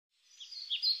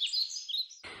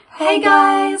Hey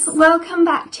guys, welcome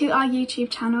back to our YouTube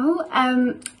channel.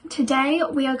 Today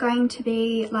we are going to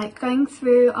be going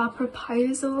through our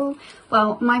proposal,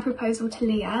 well, my proposal to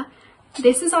Leah.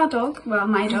 This is our dog, well,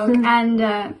 my dog,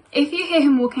 and if you hear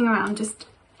him walking around, just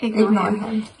ignore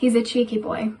him. He's a cheeky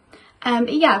boy.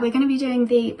 But yeah, we're going to be doing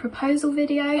the proposal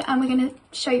video and we're going to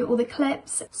show you all the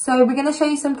clips. So we're going to show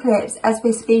you some clips as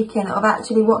we're speaking of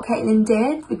actually what Caitlin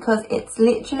did, because it's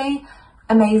literally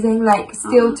amazing. Like,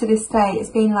 still to this day, it's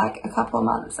been like a couple of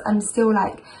months, I'm still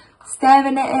like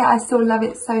staring at it. I still love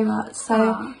it so much.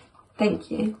 So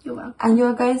thank you. You're welcome. And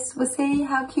you guys will see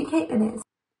how cute Caitlin is.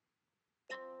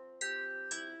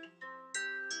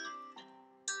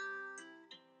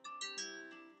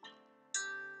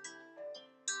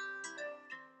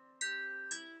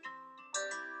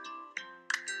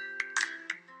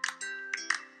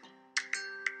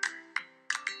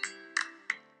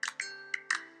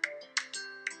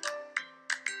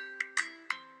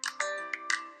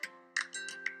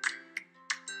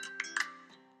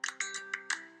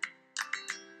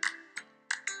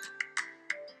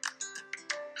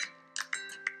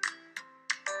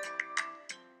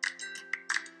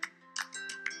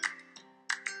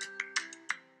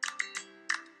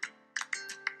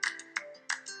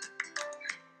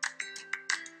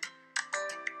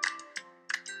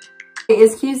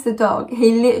 Excuse the dog,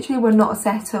 he literally will not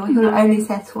settle. He will only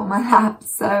settle on my lap.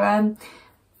 So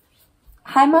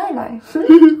hi Milo.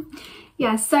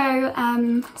 Yeah, so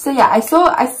yeah, I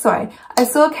saw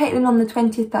Caitlin on the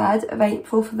 23rd of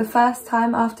April for the first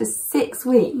time after 6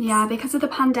 weeks. Yeah, because of the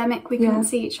pandemic we couldn't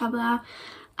see each other,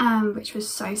 which was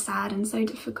so sad and so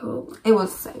difficult. It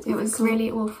was so difficult. It was really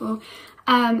awful.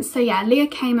 So yeah, Leah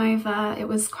came over. It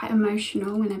was quite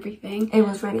emotional and everything. It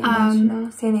was really emotional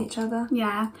seeing each other.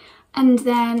 Yeah. And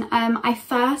then I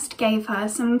first gave her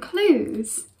some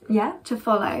clues to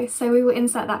follow. So we will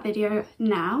insert that video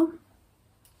now.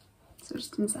 So we'll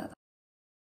just insert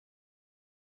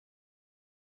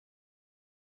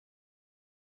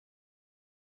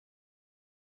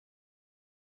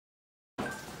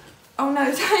that. Oh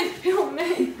no, don't film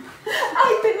me.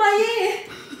 I bit my ear.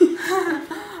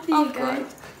 There you go.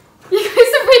 You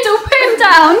guys are riddle, put him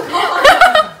down.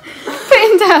 Put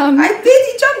him down. I did,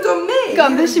 he jumped on me. Go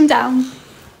on, push him down.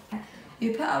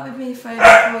 You put up with me for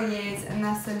over 4 years and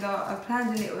that's a lot. I've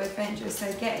planned a little adventure, so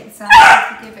get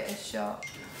excited to give it a shot.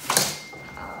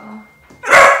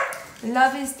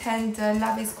 Love is tender,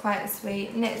 love is quite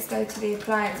sweet. Let's go to the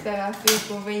appliance where our food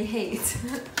will reheat.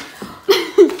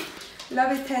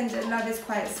 Love is tender, love is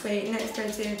quite sweet. Let's go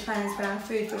to the appliance where our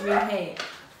food will reheat.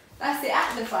 That's the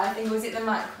amplifier thing, or was it the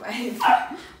microwave?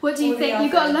 What do you think? You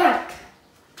got to look.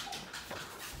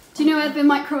 Do you know where the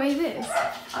microwave is?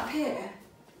 Up here.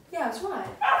 Yeah, that's right.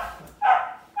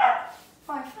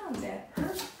 Oh, I found it.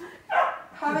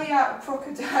 Hurry up,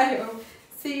 crocodile.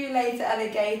 See you later,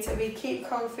 alligator. We keep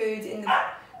cold food in the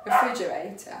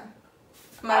refrigerator.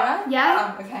 Am I right?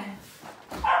 Yeah. Oh, okay.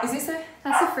 Is this a...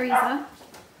 That's a freezer.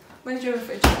 Where's your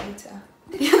refrigerator?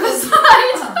 The other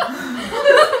side.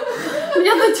 The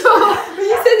other door. But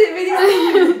you said it really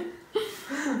slow.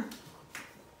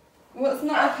 What's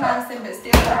not a person but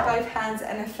still has both hands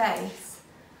and a face?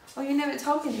 Oh, you never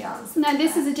told me the answer. No,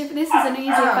 this is a different. This is an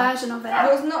easier version of it.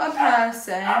 What's not a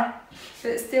person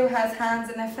but still has hands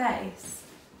and a face?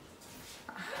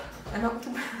 An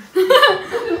octopus.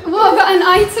 What about an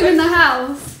item in the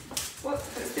house? What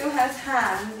but still has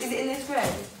hands? Is it in this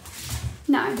room?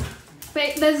 No,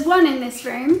 but there's one in this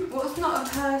room. What's not a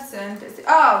person but still...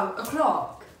 Oh, a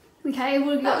clock. Okay,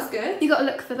 well That was good. You got to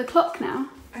look for the clock now.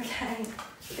 Okay.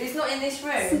 But it's not in this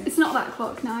room. It's not that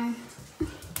clock, no.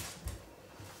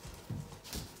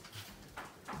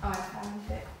 Oh, I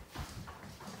found it.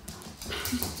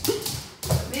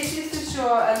 This is for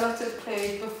sure a lot of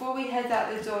clues. Before we head out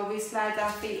the door, we slide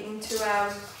our feet into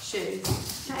our shoes.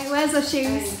 Okay, where's our There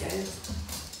shoes? you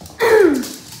go.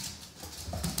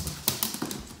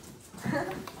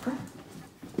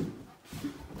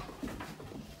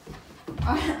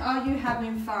 Are you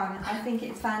having fun? I think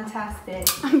it's fantastic.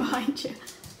 I'm behind you.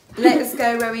 Let's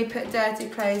go where we put dirty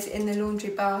clothes in the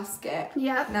laundry basket.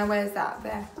 Yeah. Now where's that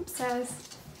there? Upstairs.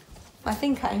 I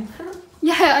think I'm...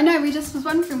 Yeah, I know, we just was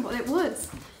wondering what it was.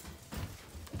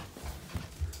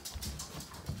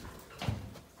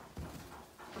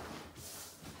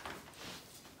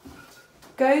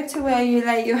 Go to where you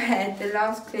lay your head. The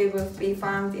last clue will be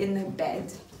found in the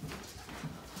bed.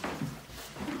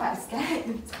 I'm quite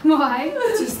scared. Why?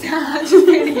 I just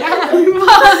really am.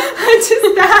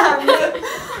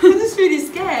 I'm just really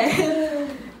scared.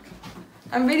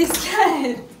 I'm really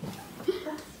scared.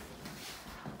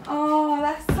 Oh,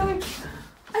 that's so...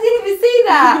 I didn't even see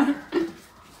that.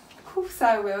 Of course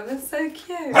I will. That's so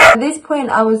cute. At this point,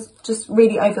 I was just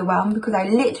really overwhelmed because I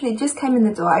literally just came in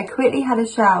the door. I quickly had a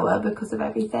shower because of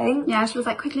everything. Yeah, she was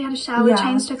like, quickly had a shower,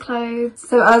 changed her clothes.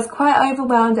 So I was quite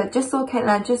overwhelmed. I just saw Caitlin,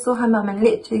 I just saw her mum, and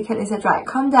literally Caitlin said, right,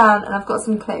 calm down, and I've got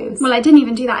some clues. Well, I didn't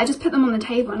even do that. I just put them on the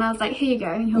table and I was like, here you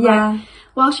go. And you're like,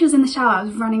 while she was in the shower, I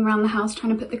was running around the house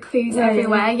trying to put the clues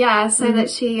everywhere. Yeah, so that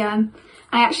she, I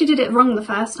actually did it wrong the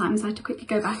first time, so I had to quickly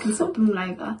go back and swap them all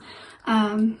over.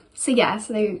 So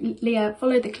Leah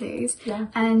followed the clues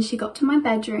and she got to my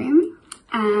bedroom,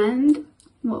 and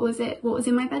what was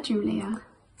in my bedroom, Leah?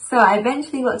 So I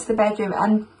eventually got to the bedroom,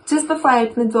 and just before I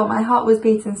opened the door, my heart was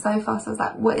beating so fast. I was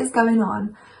like, what is going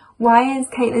on? Why is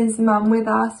Caitlin's mum with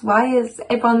us? Why is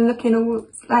everyone looking all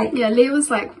like... Yeah, Leah was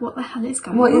like, what the hell is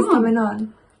going on? What is going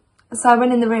on? So I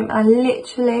went in the room and I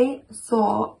literally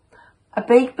saw a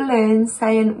big balloon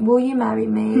saying, will you marry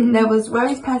me? There was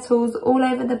rose petals all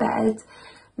over the bed.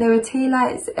 There were tea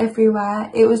lights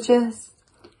everywhere. It was just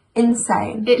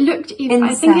insane. It looked even,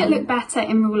 I think it looked better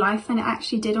in real life than it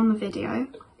actually did on the video.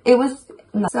 It was,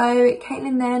 so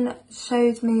Caitlin then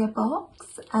showed me a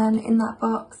box, and in that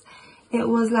box it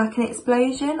was like an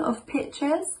explosion of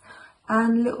pictures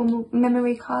and little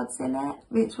memory cards in it,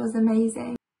 which was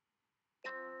amazing.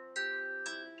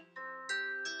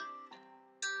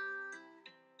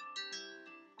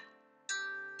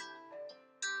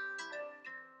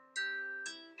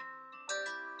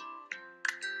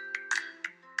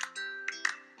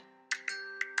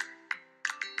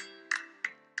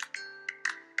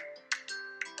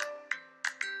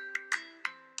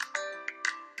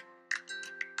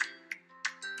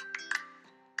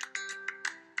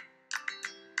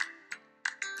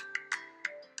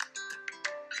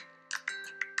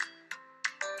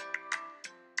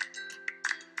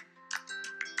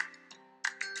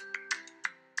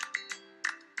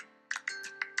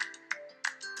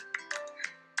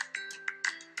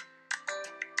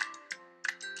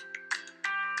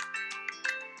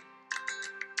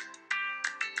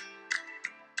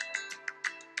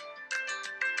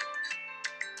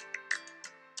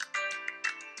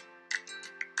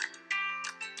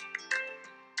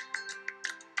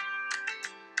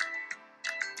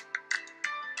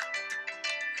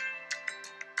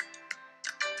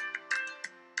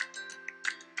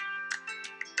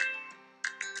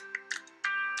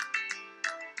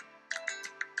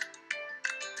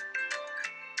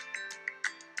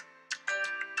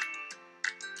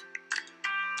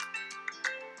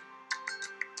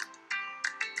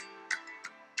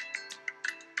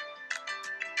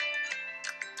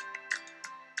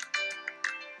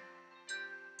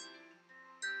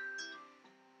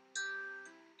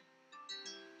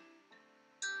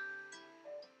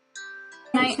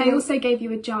 I also gave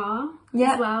you a jar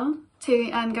as well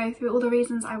to go through all the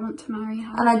reasons I want to marry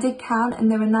her. And I did count, and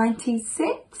there were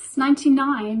 96?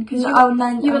 99, because you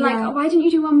were like, oh, why didn't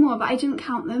you do one more? But I didn't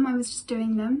count them, I was just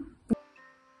doing them.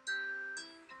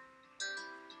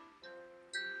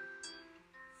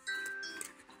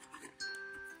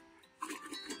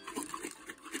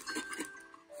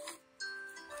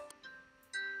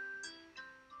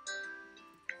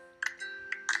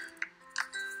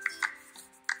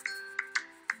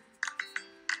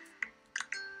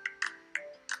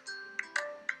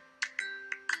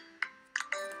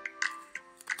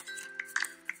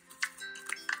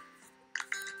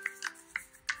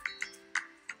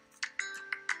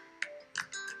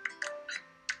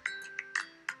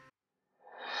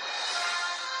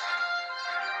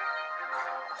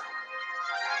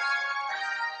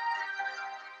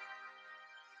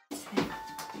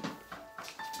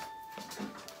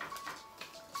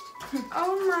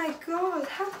 Oh my god,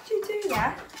 how did you do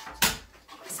that?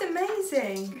 That's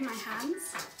amazing. My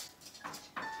hands.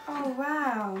 Oh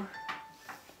wow.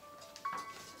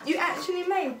 You actually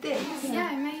made this? Yeah,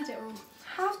 I made it all.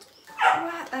 How?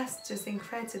 Wow, that's just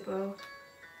incredible.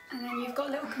 And then you've got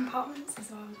little compartments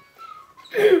as well.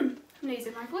 I'm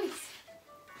losing my voice.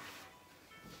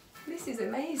 This is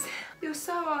amazing. You're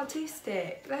so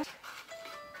artistic.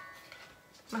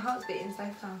 My heart's beating so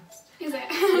fast. Is it?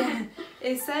 Yeah.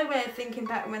 It's so weird thinking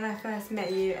back when I first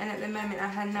met you, and at the moment I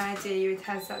had no idea you would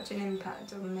have such an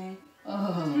impact on me.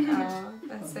 Oh,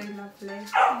 that's so lovely.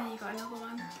 And then you got another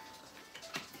one.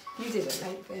 You didn't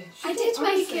make this. I did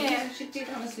make it. She did,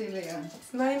 honestly, Leah.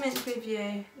 Moments with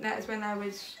you. That's when I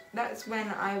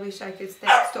wish I could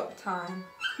stop time.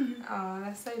 Oh,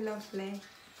 that's so lovely.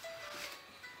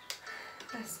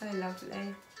 That's so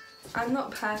lovely. I'm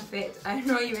not perfect. I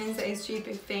know you're into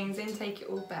stupid things and take it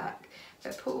all back.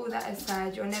 But put all that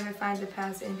aside, you'll never find a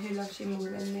person who loves you more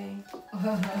than me.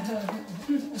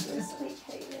 Sweet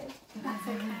Caitlin. That's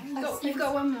okay. You've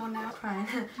got one more now. Crying.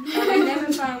 I will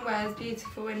never find words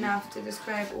beautiful enough to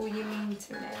describe all you mean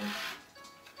to me.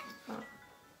 But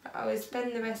I will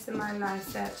spend the rest of my life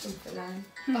searching for them.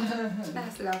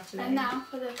 That's lovely. And now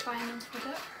for the final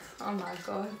product. Oh my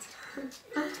god.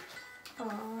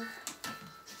 Oh.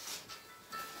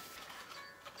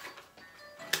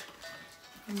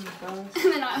 Oh my gosh.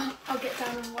 And then I'll get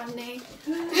down on one knee.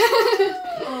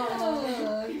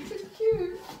 Oh, so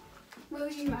cute. Will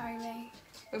you marry me?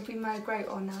 It would be my great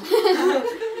honour. I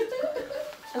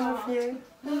love you.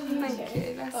 Thank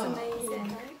you, that's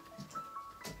amazing.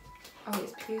 Oh,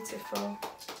 it's beautiful.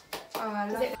 Oh, I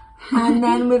love it. And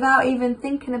then without even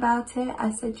thinking about it,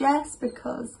 I said yes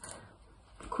because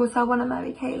of course I want to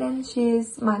marry Caitlin. She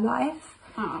is my life.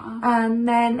 Aww. And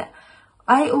then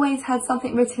I always had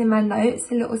something written in my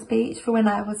notes, a little speech for when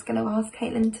I was going to ask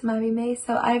Caitlin to marry me.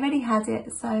 So I already had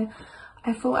it, so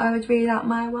I thought I would read out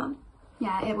my one.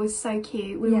 Yeah, it was so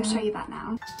cute. We will show you that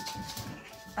now.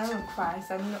 I won't cry,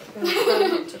 so I'm not going to try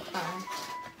not to cry.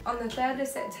 On the 3rd of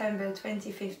September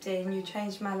 2015, you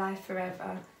changed my life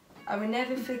forever. I will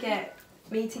never forget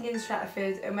meeting in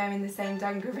Stratford and wearing the same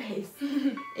dungarees,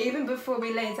 even before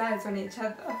we laid eyes on each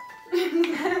other.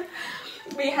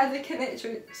 We had a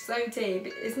connection so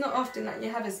deep. It's not often that you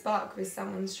have a spark with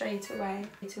someone straight away.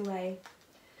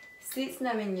 Since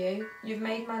knowing you, you've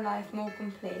made my life more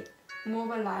complete,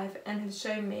 more alive, and have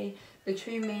shown me the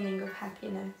true meaning of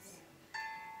happiness.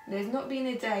 There's not been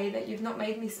a day that you've not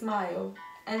made me smile,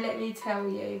 and let me tell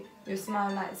you, your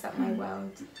smile lights up my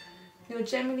world. You're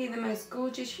generally the most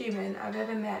gorgeous human I've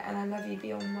ever met, and I love you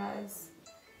beyond words.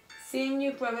 Seeing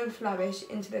you grow and flourish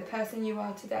into the person you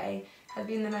are today has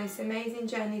been the most amazing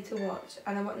journey to watch,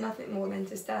 and I want nothing more than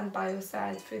to stand by your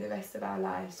side through the rest of our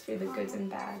lives, through the good and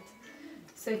bad.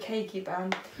 So Cakey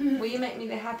Bum, will you make me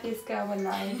the happiest girl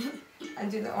alive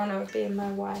and do the honour of being my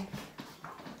wife?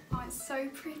 Oh, it's so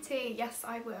pretty. Yes,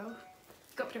 I will.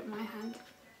 Got it in my hand.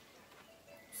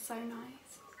 So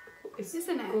nice. It's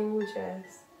Isn't it?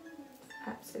 Gorgeous.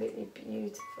 Absolutely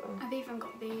beautiful. I've even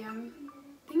got the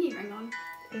thingy ring on.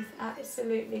 It's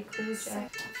absolutely gorgeous.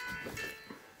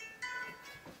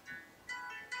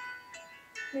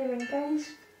 We're engaged.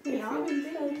 We are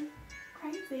indeed.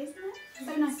 Crazy, isn't it?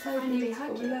 So nice to finally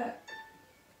hug you. Look.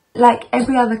 Like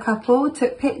every other couple,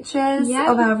 took pictures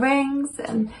of our rings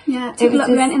and we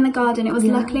went in the garden. It was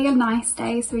luckily a nice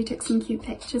day, so we took some cute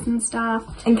pictures and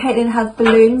stuff. And Caitlin had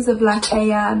balloons of like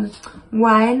a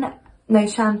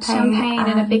champagne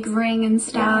and a big ring and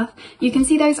stuff. You can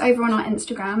see those over on our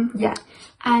Instagram. Yeah.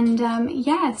 And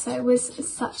so it was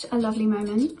such a lovely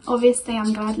moment. Obviously,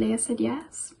 I'm glad Leah said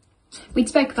yes. We'd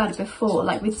spoke about it before,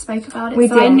 like we spoke about it,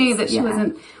 so I knew that she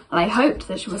wasn't, well, I hoped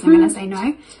that she wasn't going to say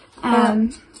no. But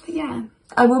yeah.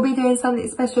 I will be doing something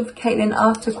special for Caitlin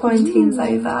after quarantine's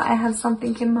over. I have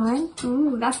something in mind.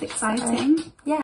 Ooh, that's exciting. So, yeah.